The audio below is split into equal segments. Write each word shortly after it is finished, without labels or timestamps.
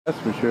That's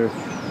for sure.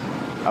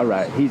 All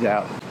right, he's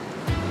out.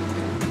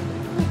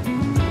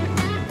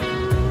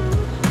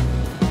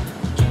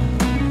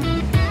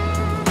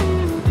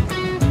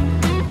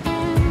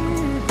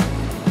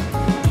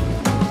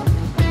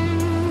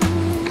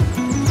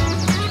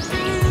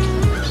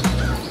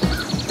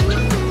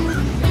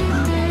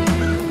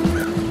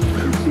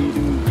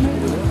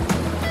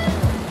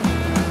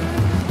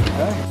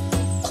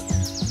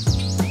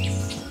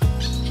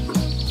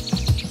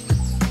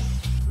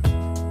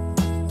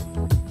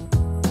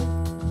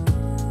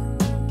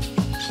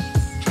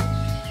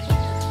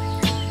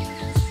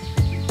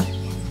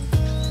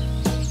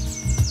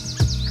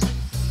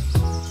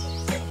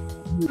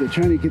 They're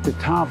trying to get the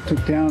top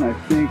took down, I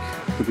think,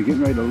 but they're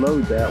getting ready to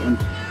load that one.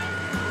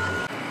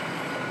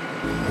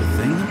 The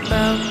thing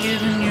about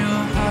giving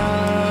your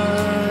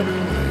heart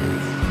away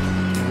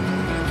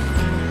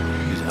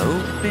is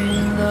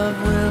hoping love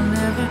will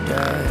never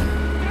die.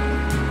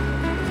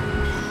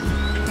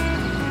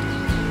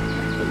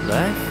 But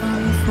life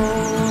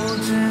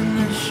unfolds in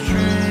the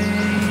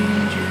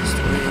strangest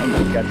ways.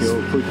 Oh, got the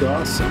old foot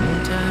off.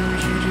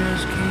 Sometimes you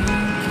just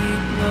can't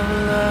keep love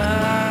alive.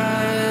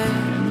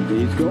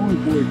 He's going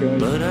for it, guys.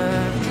 But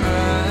I've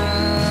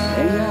tried.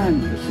 Hang on,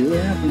 let's see what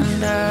happens.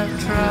 And I've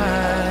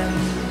tried.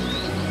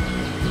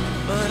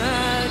 But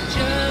I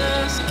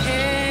just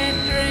can't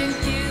drink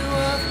you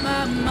off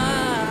my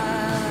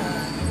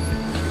mind.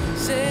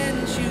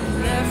 Since you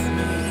left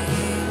me,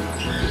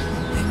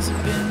 things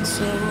have been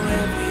so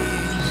heavy.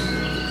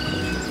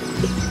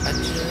 I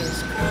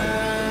just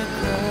cry,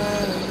 cry,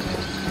 cry.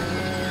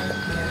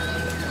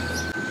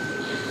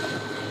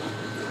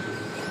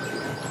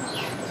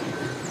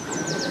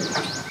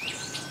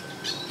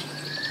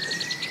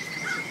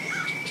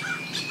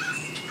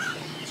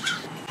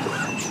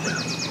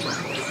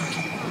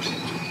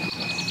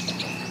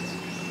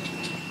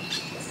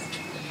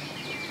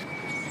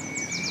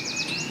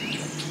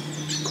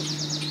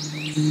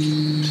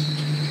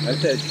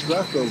 That's that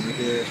truck over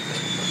there.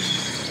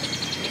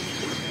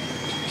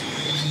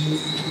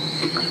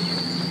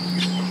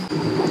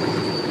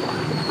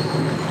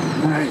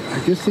 Alright,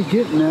 I guess they're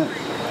getting that.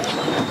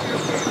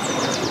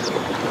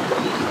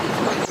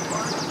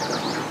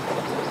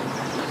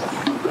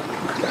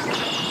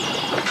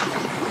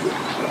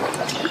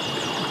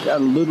 Got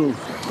a little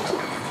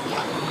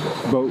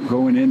boat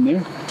going in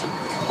there.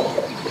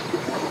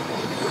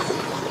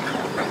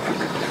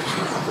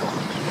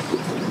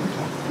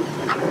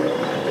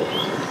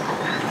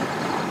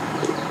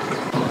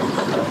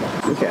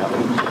 Look out.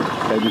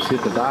 I just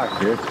hit the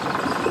dock here.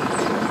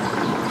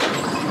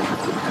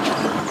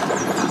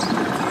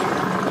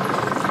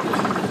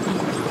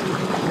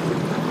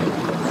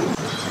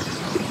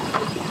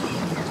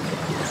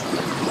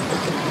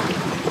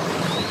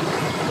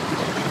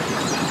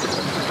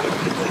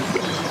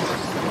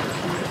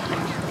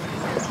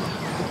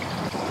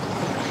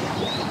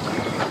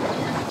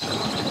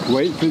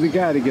 Wait for the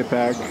guy to get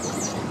back.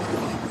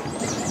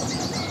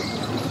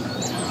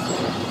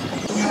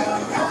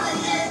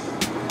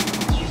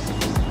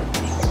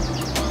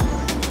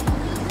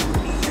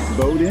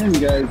 Boat in,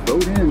 guys,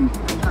 boat in.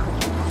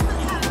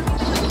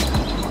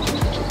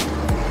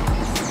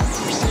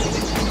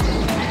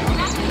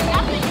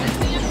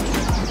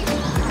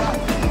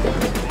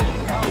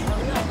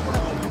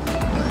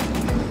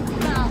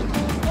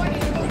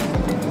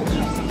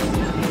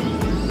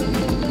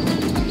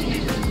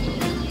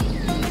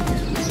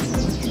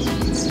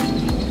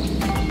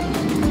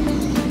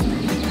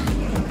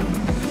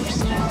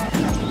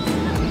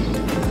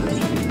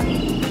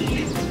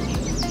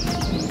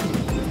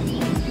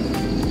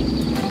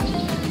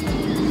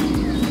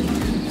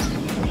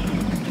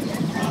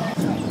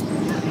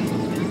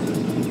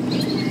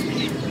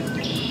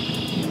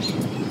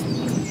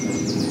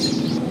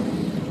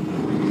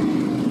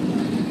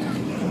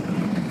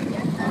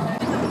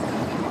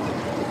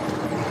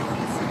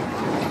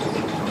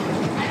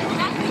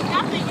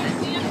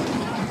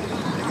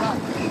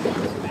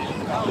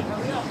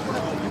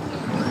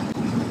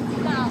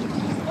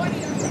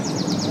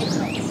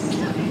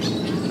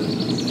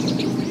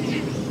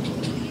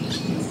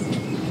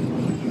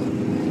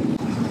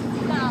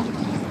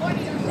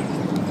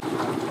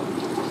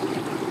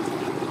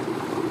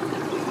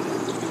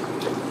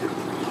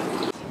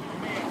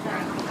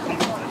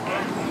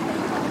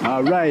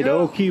 All right,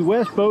 old Key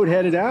West boat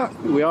headed out.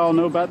 We all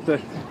know about the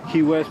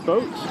Key West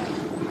boats.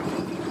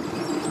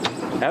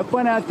 Have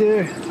fun out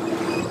there.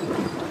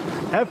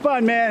 Have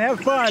fun, man,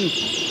 have fun.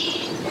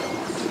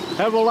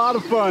 Have a lot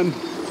of fun.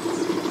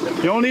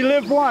 You only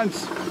live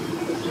once.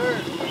 Yes,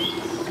 sir.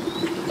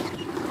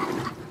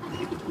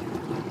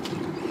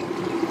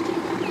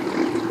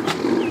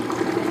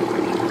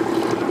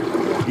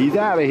 He's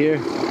out of here.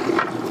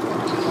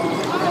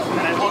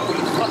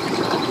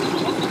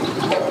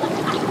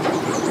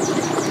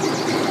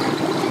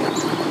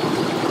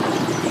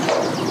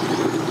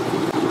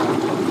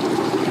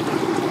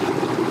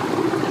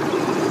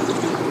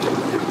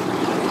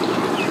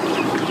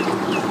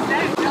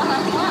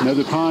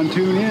 Another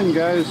pontoon in,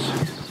 guys.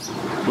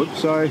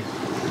 Whoops, sorry.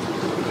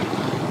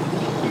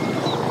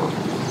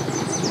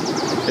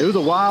 It was a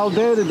wild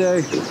day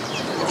today.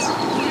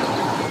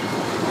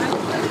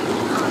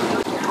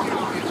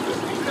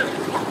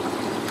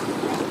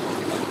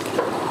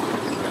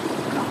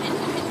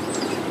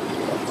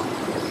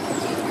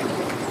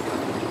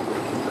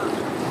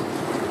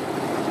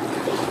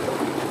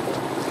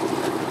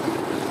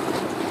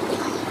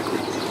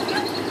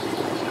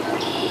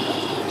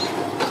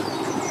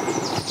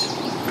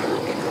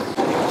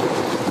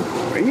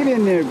 Bring it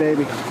in there,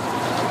 baby.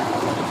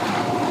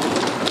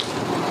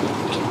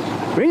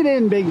 Bring it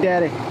in, Big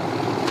Daddy.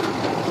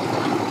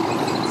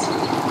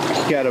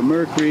 Got a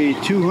Mercury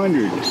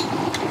 200.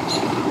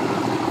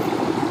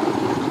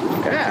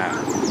 Yeah.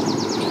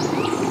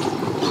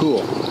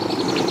 Cool.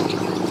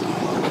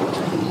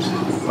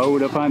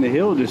 Owed up on the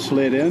hill, just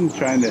slid in,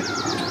 trying to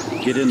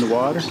get in the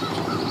water.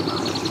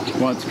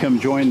 Wants to come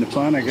join the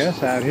fun, I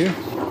guess, out here.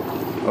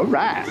 All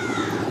right.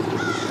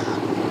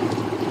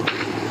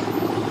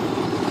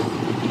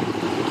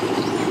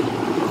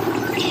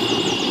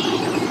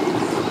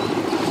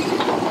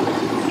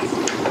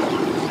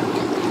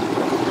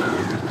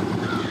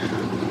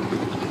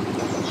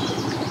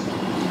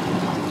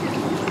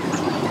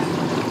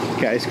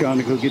 Guy's gone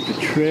to go get the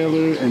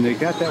trailer, and they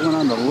got that one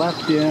on the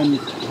left end.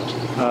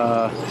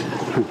 I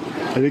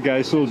think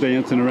guy's still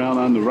dancing around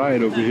on the right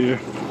over here.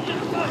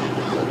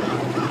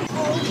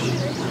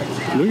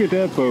 Look at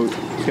that boat.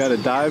 It's got a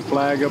dive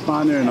flag up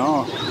on there and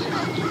all.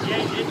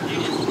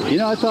 You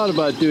know, I thought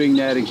about doing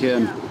that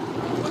again.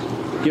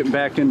 Getting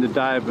back into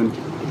diving.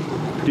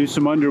 Do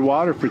some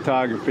underwater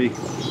photography.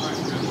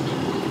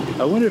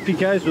 I wonder if you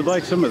guys would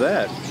like some of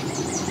that.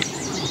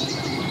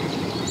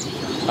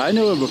 I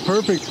know of a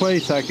perfect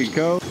place I could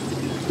go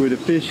where the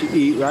fish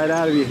eat right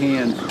out of your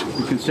hands.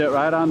 You can sit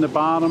right on the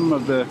bottom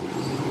of the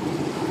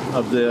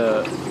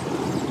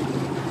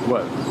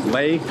what,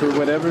 lake or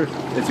whatever.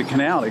 It's a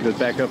canal that goes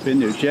back up in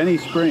there. Jenny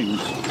Springs.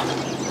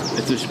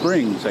 It's a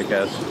springs, I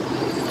guess.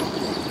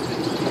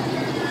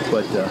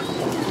 But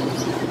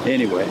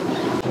anyway.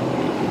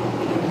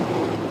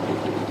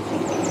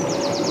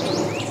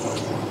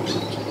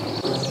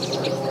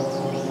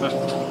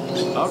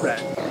 All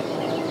right.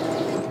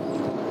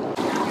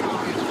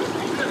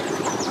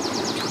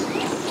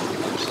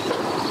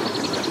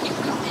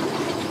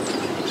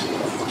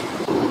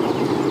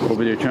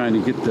 Over there trying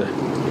to get the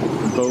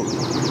boat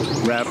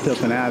wrapped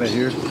up and out of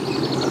here.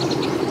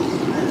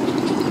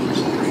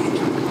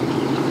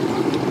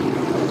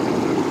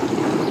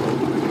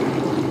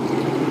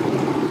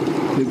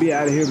 They'll be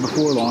out of here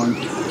before long.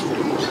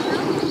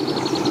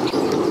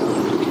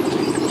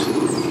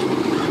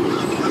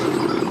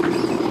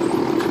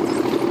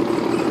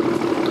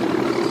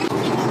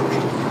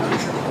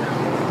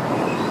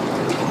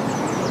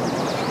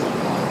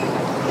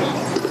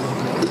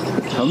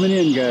 Coming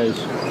in, guys.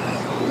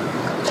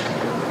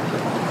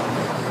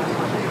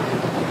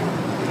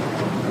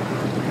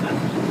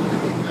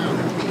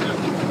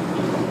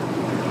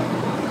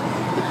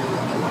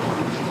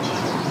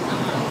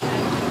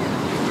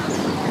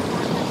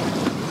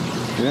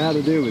 How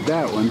to do with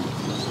that one.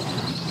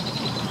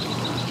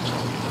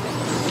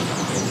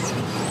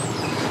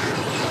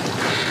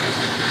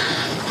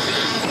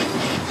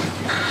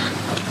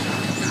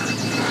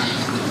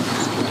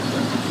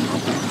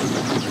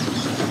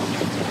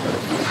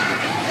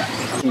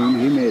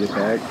 He made it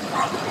back.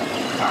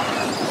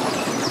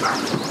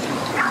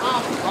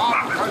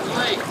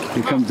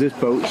 Here comes this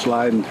boat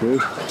sliding through.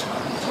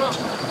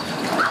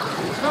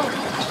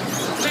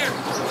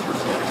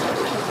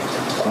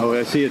 Oh,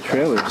 I see a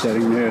trailer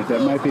sitting there.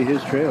 That might be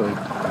his trailer.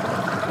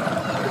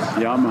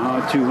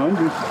 Yamaha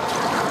 200.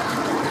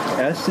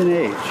 S and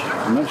H.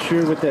 I'm not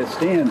sure what that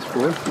stands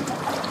for.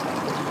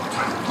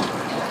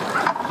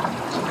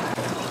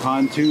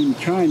 Pontoon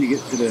trying to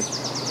get to the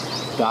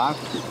dock.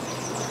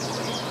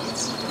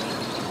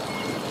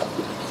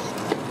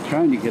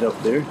 Trying to get up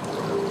there.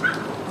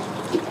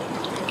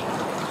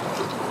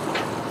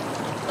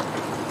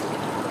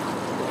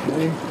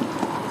 Okay.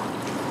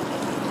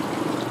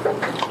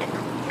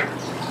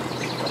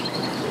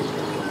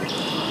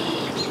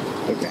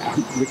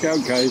 Look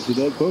out, guys, to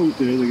that boat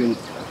there. They're gonna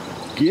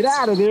get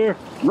out of there.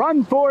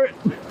 Run for it.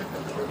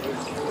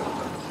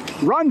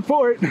 Run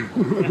for it.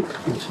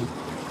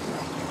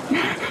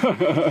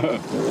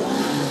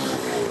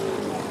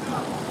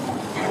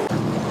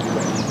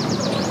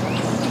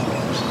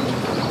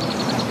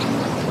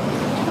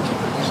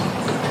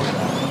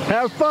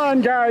 Have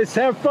fun, guys.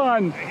 Have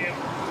fun.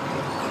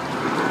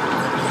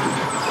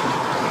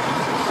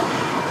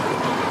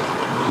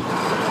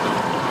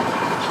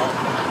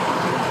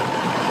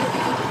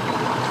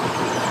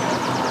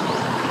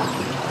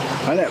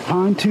 That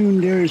pontoon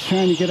there is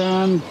trying to get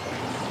on,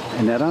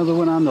 and that other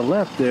one on the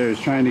left there is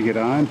trying to get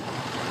on.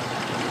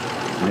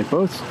 They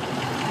both,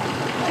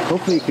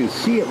 hopefully you can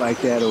see it like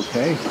that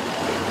okay.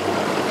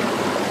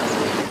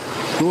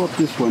 Let's go up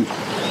this one.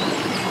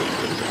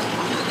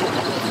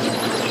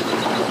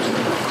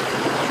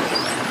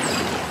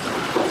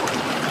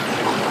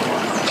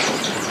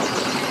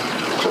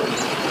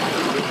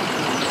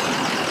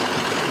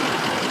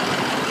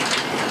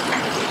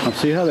 I'll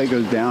see how that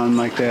goes down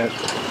like that.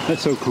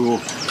 That's so cool.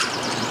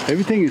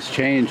 Everything has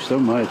changed so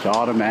much.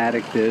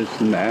 Automatic this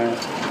and that.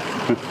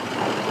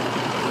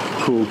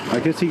 Cool. I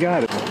guess he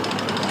got it.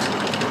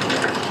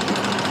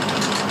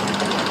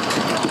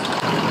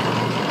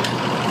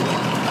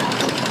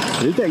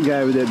 There's that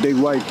guy with that big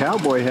white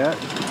cowboy hat.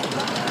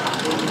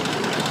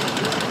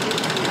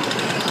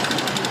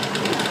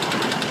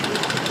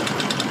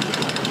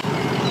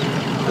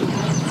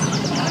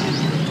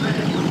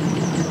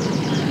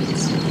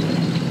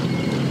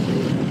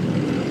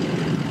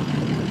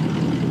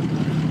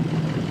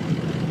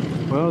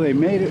 Well, they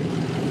made it.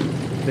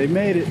 They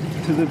made it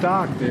to the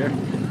dock there.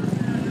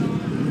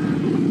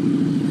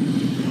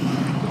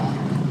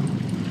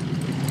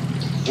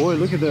 Boy,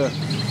 look at the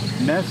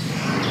mess.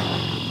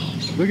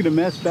 Look at the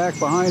mess back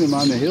behind him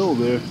on the hill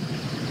there.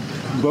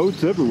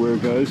 Boats everywhere,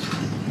 guys.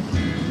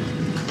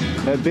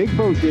 That big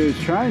boat there is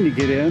trying to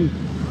get in,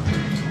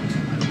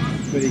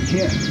 but he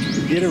can't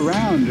get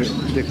around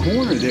the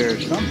corner there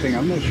or something.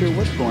 I'm not sure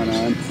what's going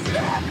on.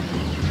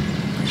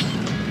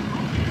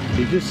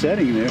 He's just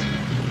sitting there.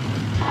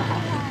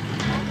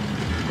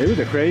 It was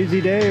a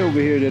crazy day over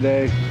here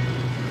today.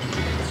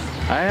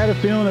 I had a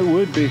feeling it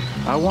would be.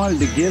 I wanted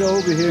to get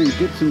over here and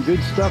get some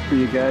good stuff for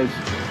you guys.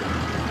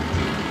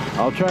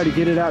 I'll try to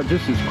get it out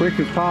just as quick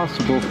as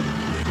possible.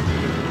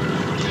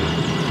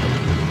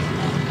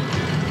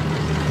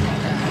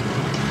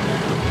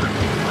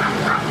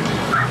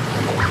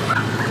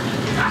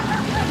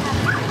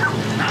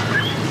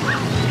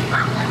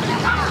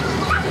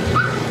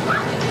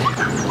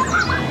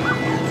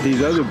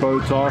 These other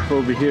boats off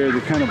over here,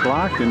 they're kind of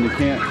blocked and they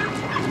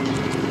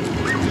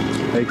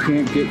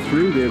can't get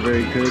through there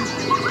very good.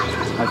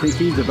 I think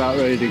he's about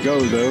ready to go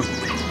though.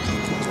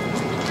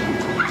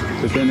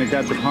 But then they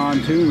got the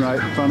pontoon right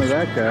in front of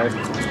that guy.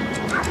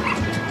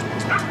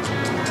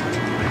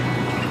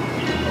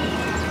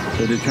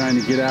 So they're trying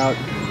to get out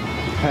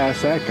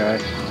past that guy.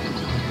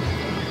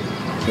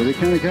 So they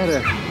kind of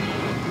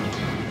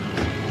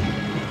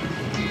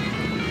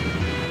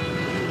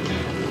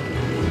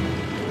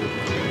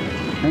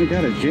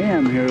got a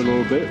jam here a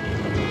little bit.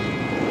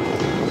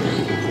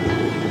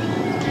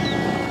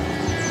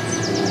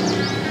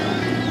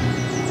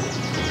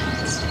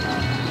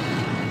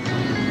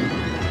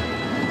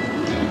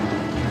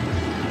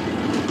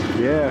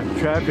 Yeah,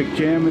 traffic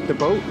jam at the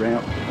boat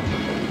ramp.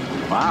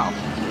 Wow.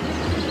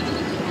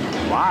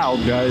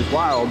 Wild, guys,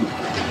 wild.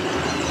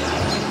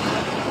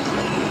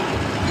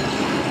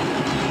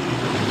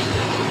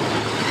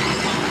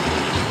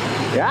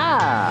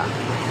 Yeah!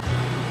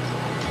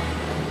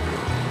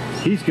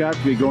 He's got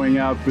to be going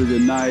out for the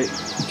night,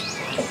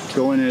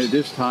 going in at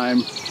this time.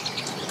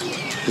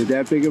 With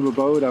that big of a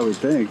boat, I would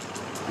think.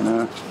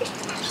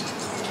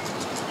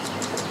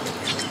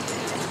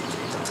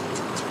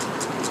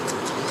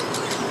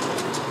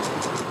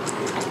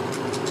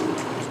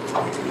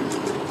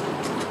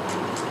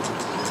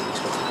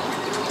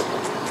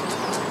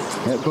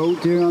 That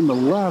boat there on the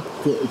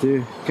left,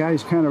 the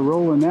guy's kind of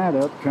rolling that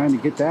up, trying to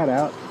get that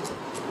out.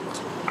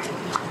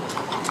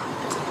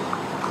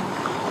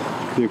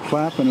 They're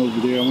clapping over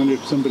there. I wonder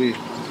if somebody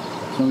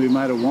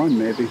might have won,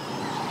 maybe.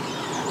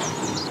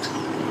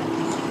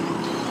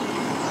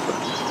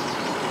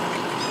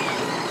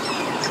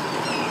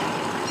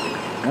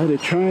 Now they're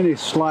trying to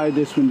slide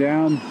this one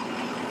down.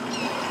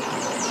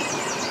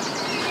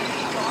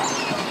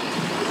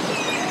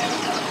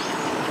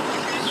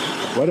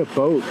 What a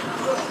boat.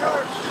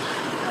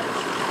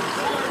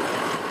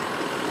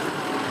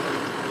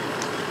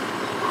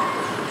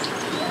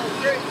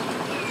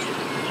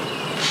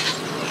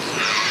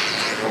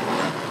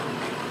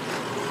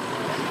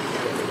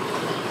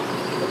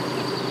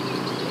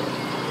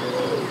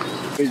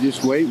 They're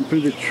just waiting for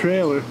the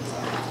trailer.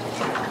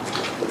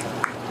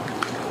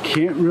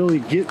 Can't really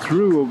get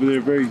through over there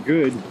very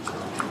good.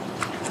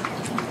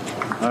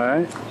 All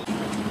right.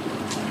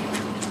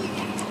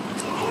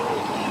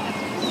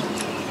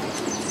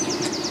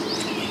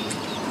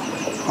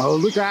 Oh,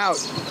 look out.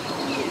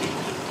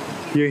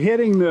 You're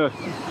hitting the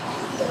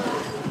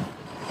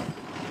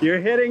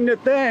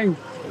thing.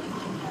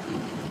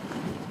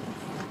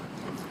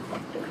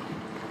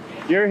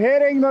 You're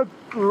hitting the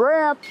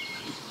ramp.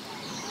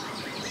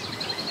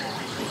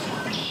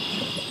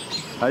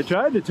 I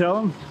tried to tell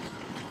him.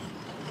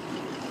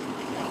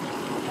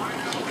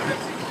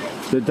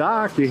 The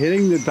dock, you're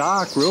hitting the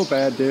dock real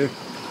bad there.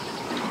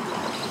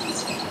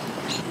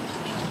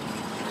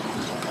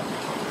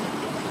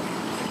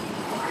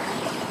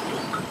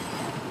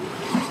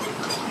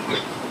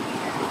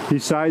 He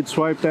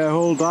sideswiped that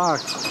whole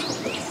dock.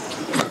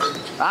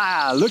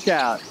 Ah, look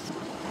out.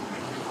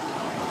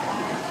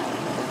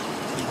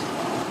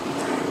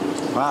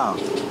 Wow.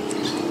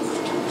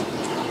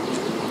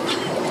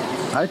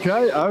 I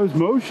was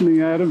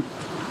motioning at him.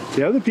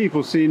 The other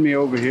people seen me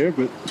over here,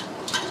 but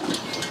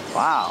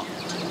wow.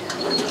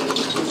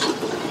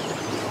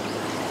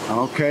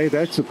 Okay,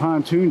 that's a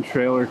pontoon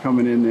trailer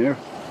coming in there.